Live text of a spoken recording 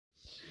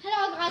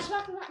guys,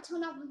 welcome back to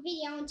another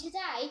video, and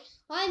today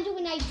I'm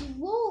doing a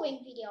drawing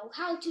video,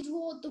 how to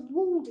draw the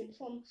warden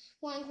from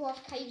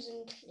Minecraft Caves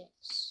and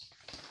Cliffs.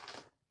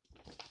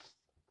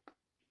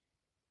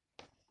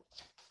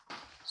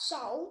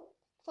 So,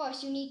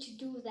 first you need to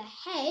do the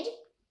head,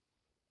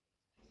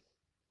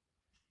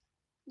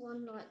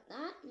 one like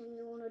that, and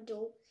you want to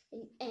do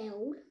an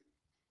L,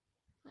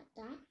 like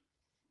that.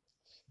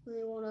 And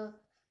you want to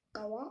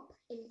go up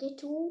a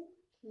little,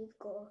 you've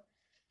got to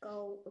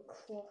go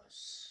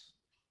across.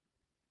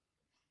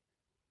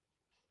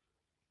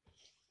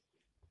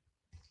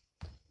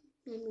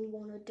 Then we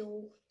want to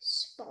do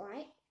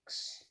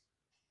spikes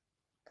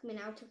coming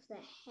out of the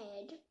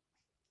head,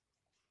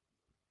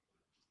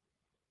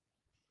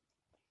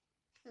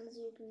 as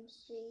you can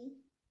see.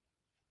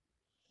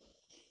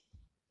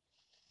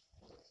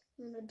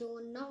 I'm going to do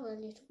another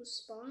little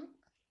spike.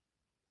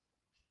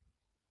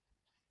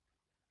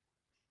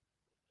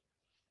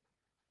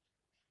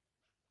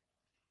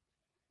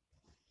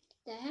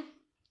 There.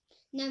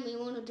 And then we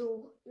want to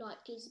do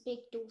like his big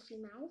dolphy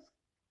mouth.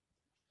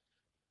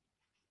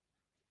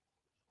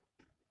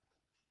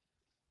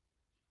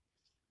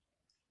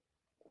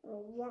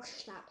 I'll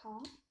wash that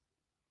part.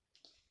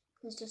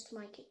 It's just to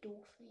make it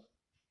dolphy.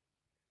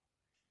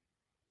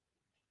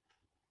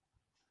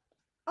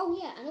 Oh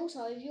yeah, and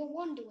also if you're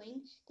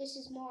wondering, this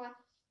is my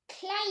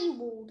clay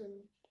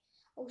warden.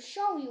 I'll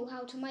show you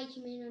how to make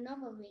him in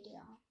another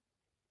video.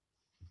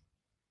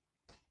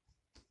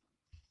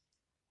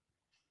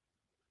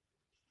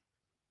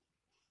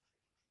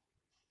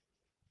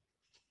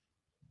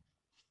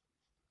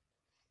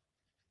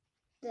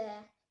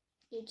 There,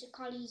 you just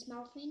colour his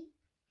mouth in.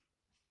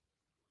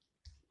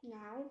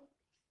 Now,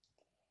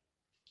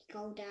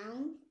 go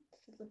down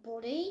for the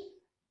body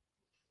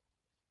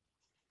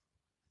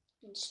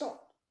and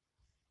stop.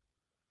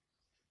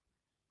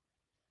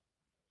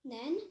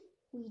 Then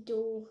we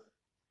do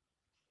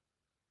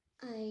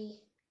a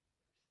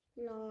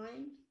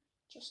line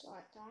just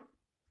like that.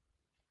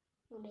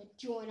 Want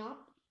to join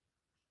up.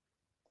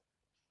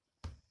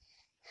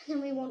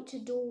 Then we want to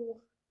do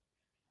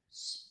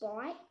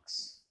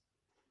spikes.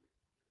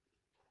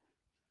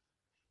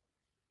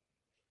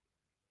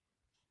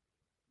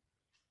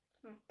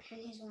 My pen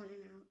is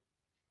running out.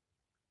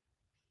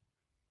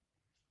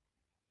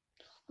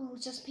 Oh,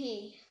 just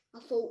me. I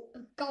thought a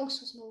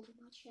ghost was moving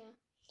my chair.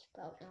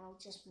 But no, I'll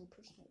just be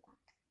pushing it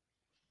back.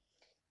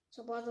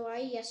 So by the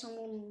way, yes, I'm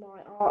on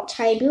my art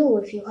table.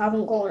 If you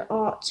haven't got an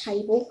art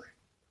table,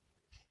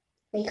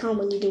 they come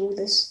when you do all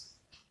this.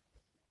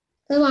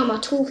 That's why my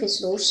tooth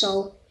is loose,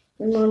 so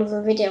in one of the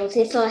videos,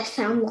 if I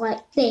sound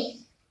like this,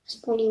 that's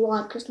probably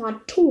why, because my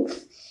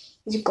tooth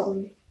is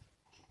gone.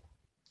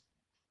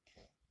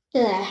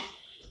 There.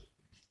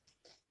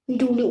 We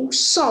do little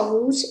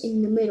souls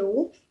in the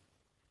middle.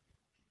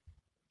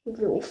 With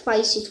little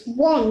faces.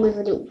 One with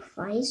a little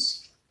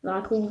face,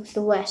 like all of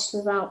the rest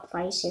without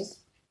faces.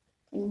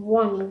 And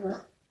one with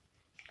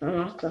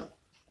a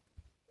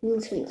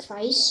mutant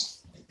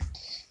face.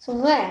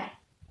 So there.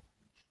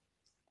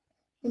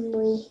 And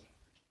we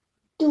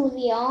do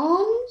the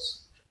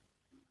arms.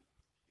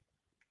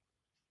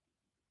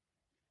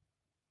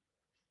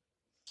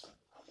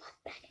 Oh, my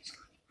pen is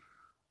running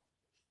out.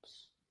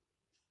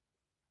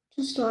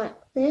 Just like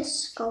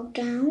this, go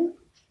down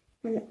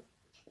and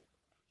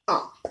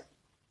up.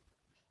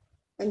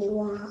 And you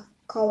want to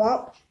go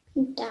up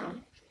and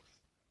down.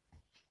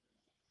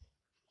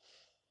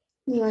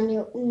 And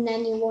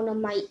then you want to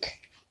make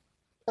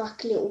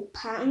like a little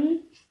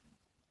pattern.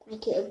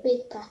 Make it a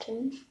big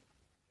pattern.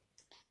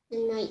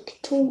 And make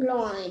 2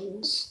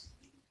 lines.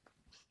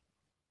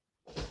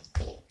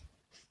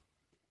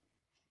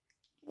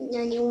 And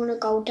then you want to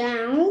go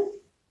down.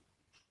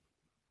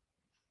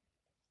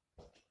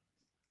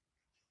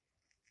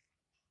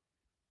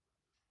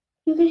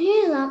 You can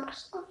hear that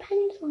because my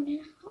pen is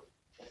running out.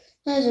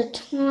 There's a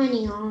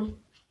tiny arm.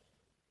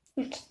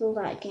 Let's do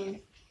that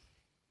again.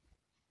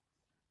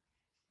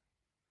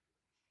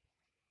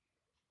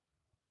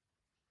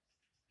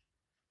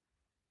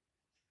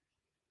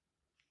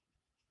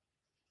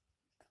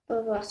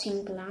 But that's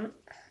in black.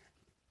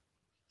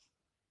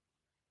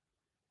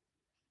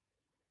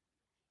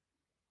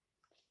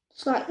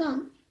 Just like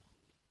that.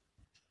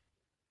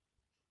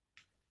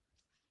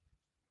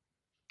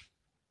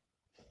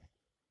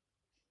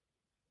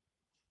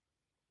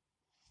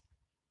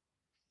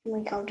 And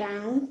we go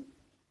down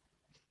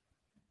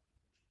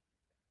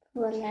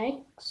for the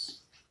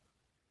legs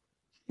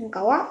and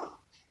go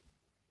up.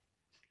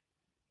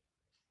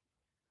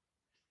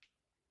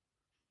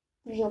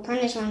 If your pen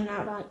is running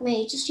out like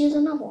me, just use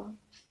another one.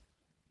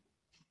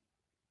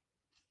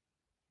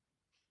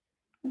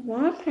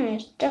 My pen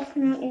is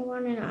definitely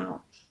running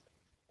out.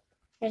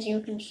 As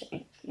you can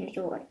see, it's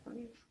already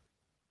running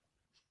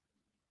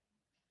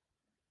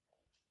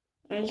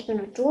out. And it's going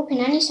to drop in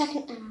any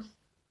second now.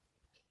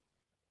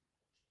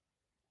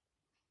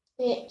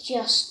 It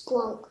just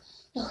broke.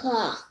 Look at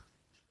that.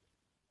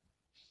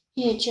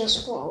 It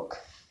just broke.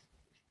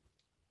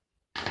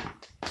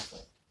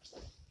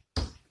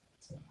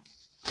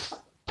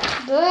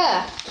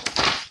 There.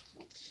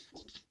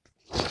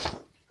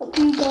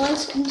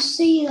 guys can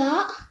see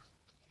that.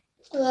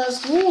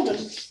 There's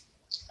warden.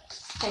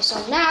 Okay,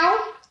 so now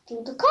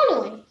do the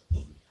colouring.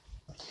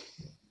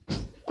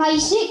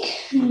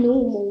 Basic,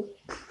 normal.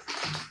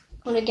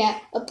 I'm gonna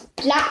get a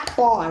black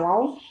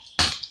biro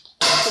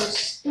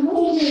because the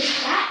warden is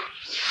black.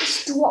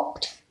 It's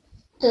dropped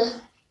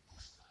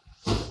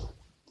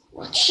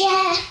my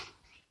chair.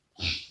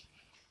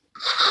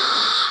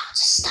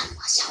 Just stab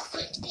myself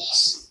with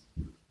this.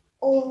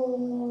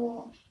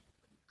 Oh,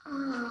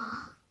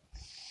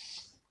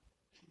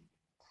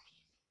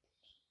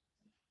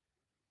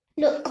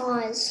 Look,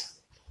 guys.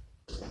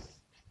 I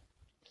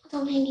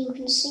don't think you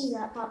can see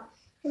that, but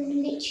there's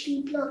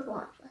literally blood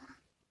right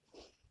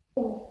there.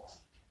 Oh,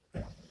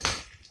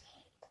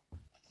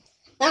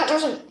 that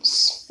doesn't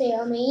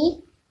spare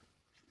me.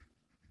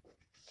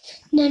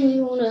 And then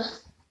we want to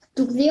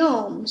do the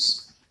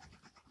arms.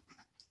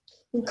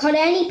 You can cut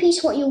any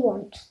piece what you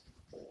want.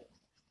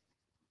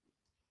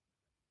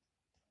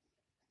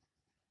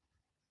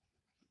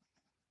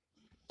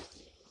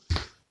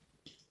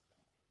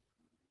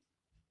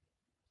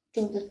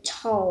 Do the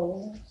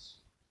toes.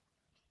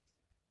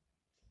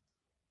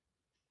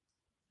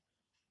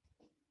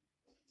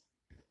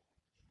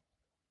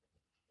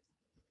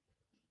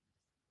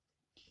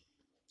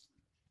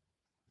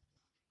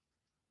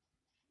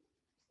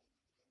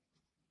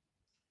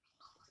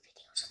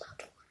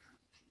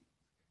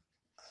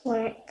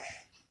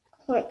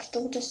 Quick,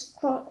 do this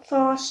quite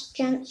fast,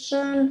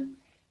 Jensen.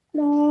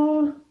 Come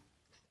on.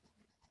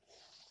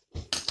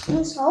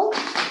 And so,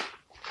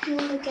 you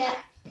want to get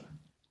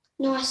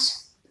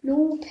nice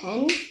blue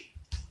pen.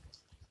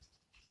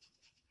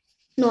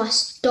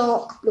 Nice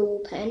dark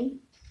blue pen.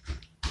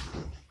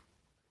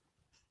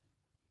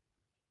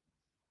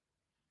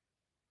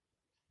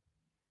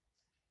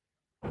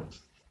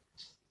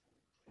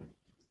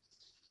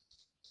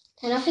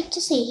 And nothing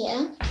to see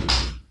here.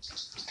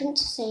 Nothing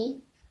to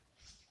see.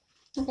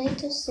 Nothing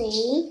to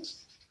see.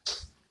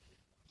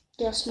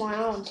 Just my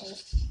auntie.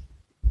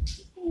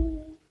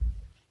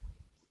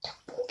 The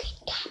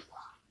fucking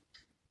camera.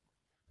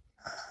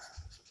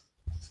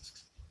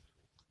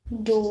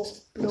 Do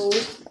blue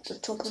at the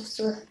top of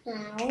the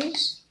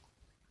nose.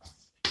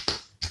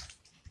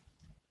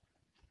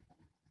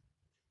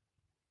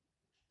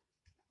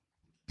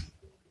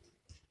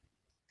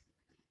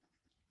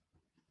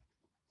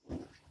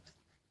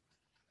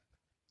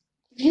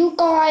 If you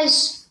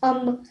guys,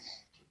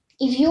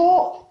 if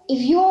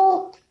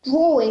your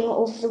drawing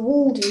of the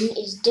warden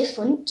is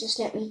different, just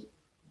let me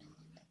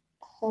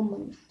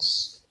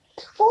comments.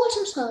 Oh, I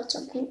just heard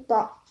something,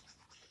 but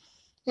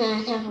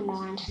never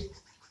mind.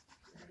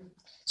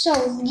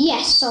 So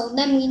yes, so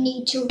then we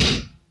need to.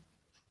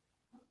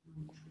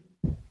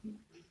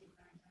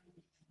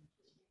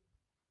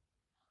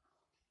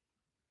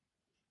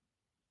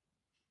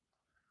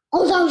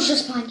 Oh, that was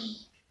just my knee.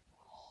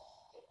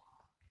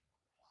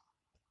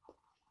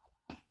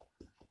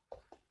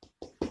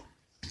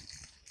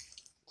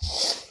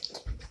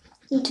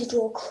 Need to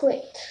draw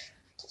quick,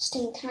 just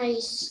in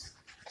case.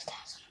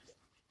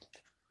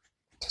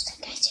 Just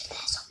in case if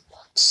there's a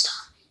monsters.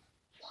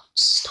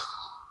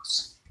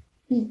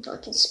 I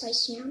can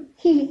space me out.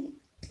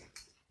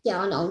 Yeah,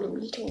 I know,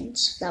 Looney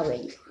Tunes. They're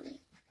really funny.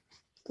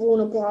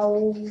 Warner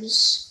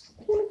Bros.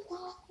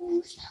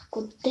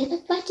 Good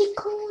Democratic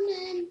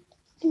Conan.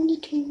 Looney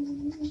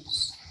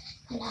Tunes.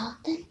 I love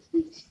them.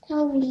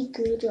 They're really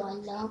good. I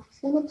love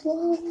Warner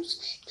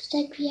Bros. Because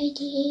they're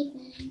creative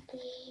and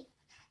big.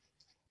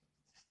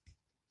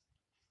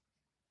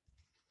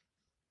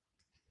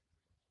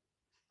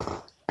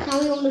 Now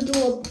we want to do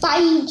a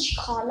beige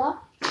colour.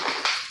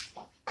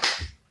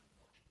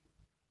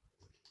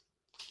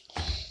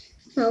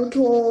 Now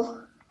draw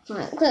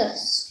like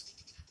this.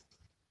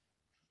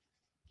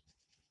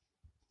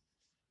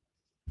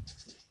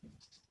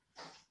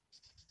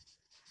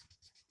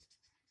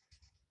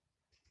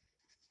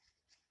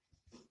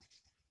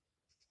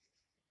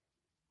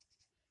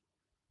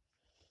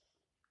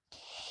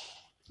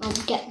 I'll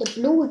get the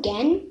blue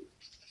again,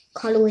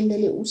 colour in the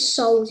little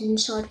souls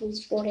inside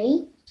his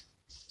body.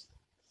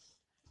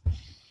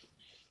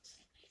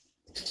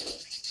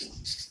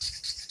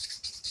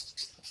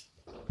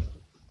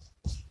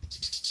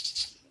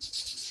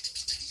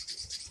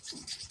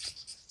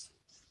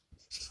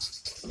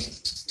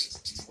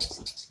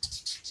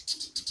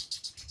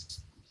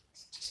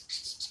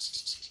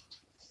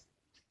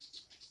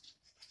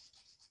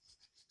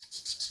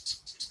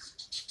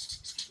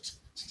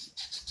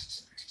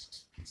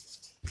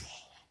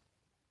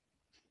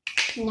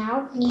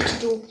 Now we need to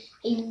do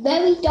a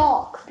very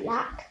dark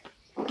black,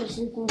 because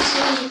you can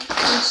see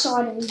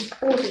inside of his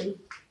body.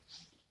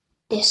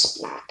 This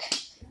black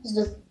is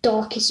the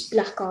darkest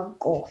black I've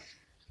got.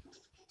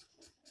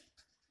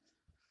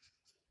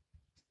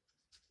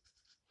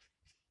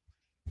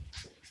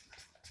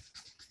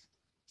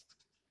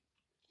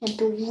 And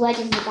the red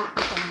in the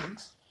background.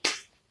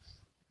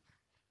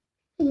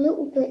 A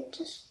little bit,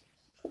 just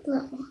not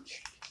that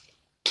much.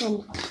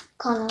 And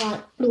kind of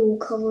like blue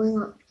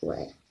covering up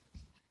red.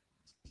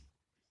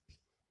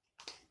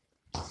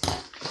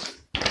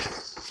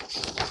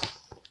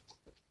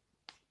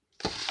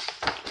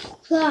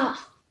 that.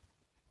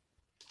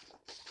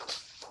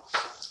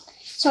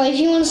 So if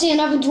you want to see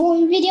another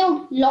drawing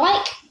video,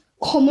 like,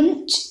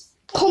 comment,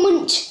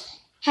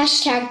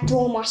 hashtag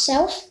draw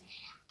myself,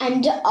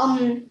 and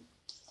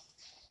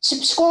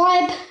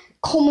subscribe,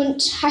 comment,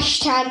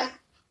 hashtag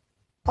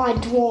I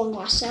draw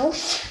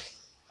myself,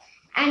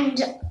 and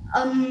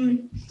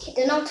hit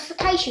the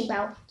notification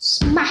bell,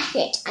 smash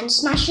it, and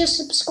smash the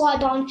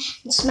subscribe button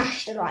and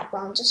smash the like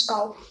button. Just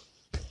go.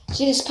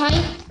 See this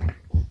paint?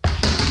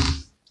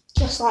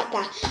 Just like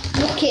that.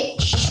 Look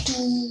it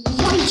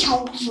straight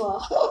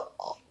over.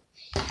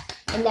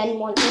 And then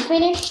once you're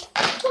finished,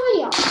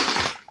 tidy up.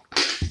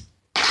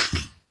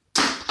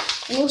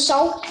 And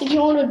also, if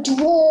you want to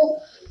draw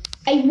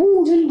a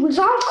warden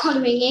without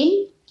colouring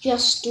in,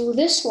 just do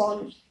this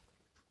one.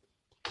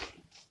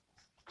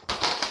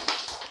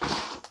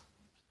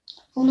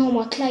 Oh no,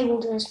 my clay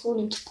warden is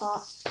falling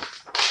apart.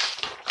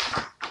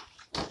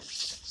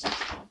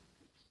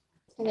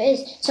 And it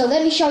is. So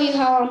let me show you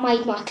how I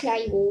made my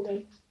clay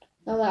warden.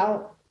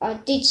 Now I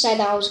did say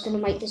that I was going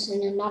to make this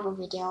in another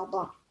video,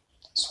 but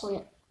that's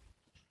it.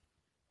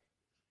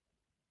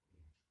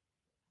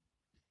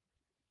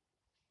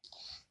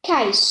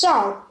 Okay,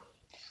 so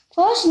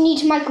first you need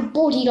to make a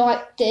body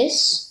like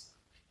this.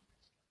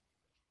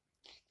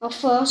 Now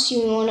first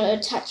you want to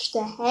attach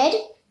the head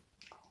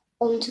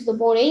onto the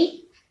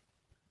body,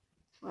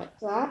 like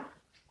that.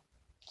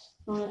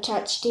 You want to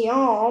attach the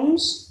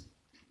arms,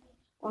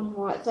 one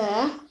right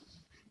there.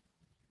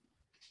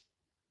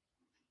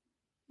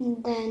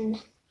 And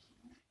then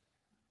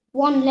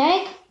one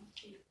leg,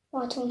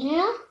 right on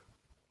here.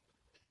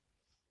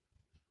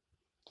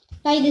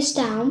 Lay this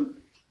down.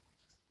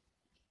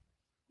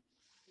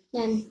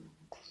 Then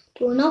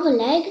do another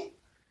leg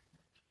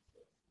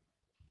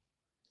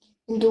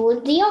and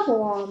do the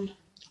other arm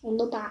on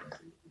the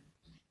back.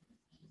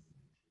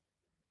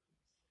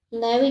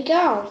 And there we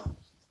go.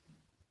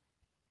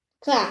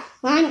 There.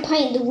 I ain't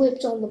painted the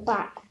ribs on the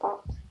back,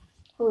 but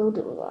I will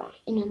do that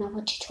in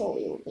another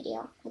tutorial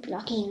video. Maybe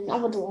like in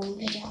another drawing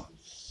video.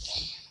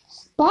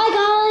 Bye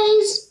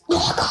guys!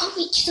 Oh, I can't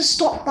reach the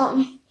stop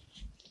button.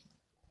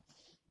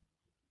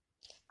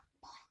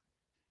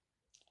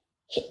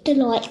 Hit the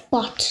like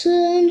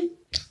button.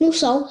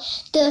 Also,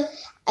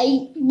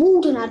 a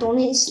warden add-on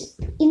is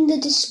in the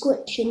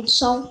description,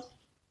 so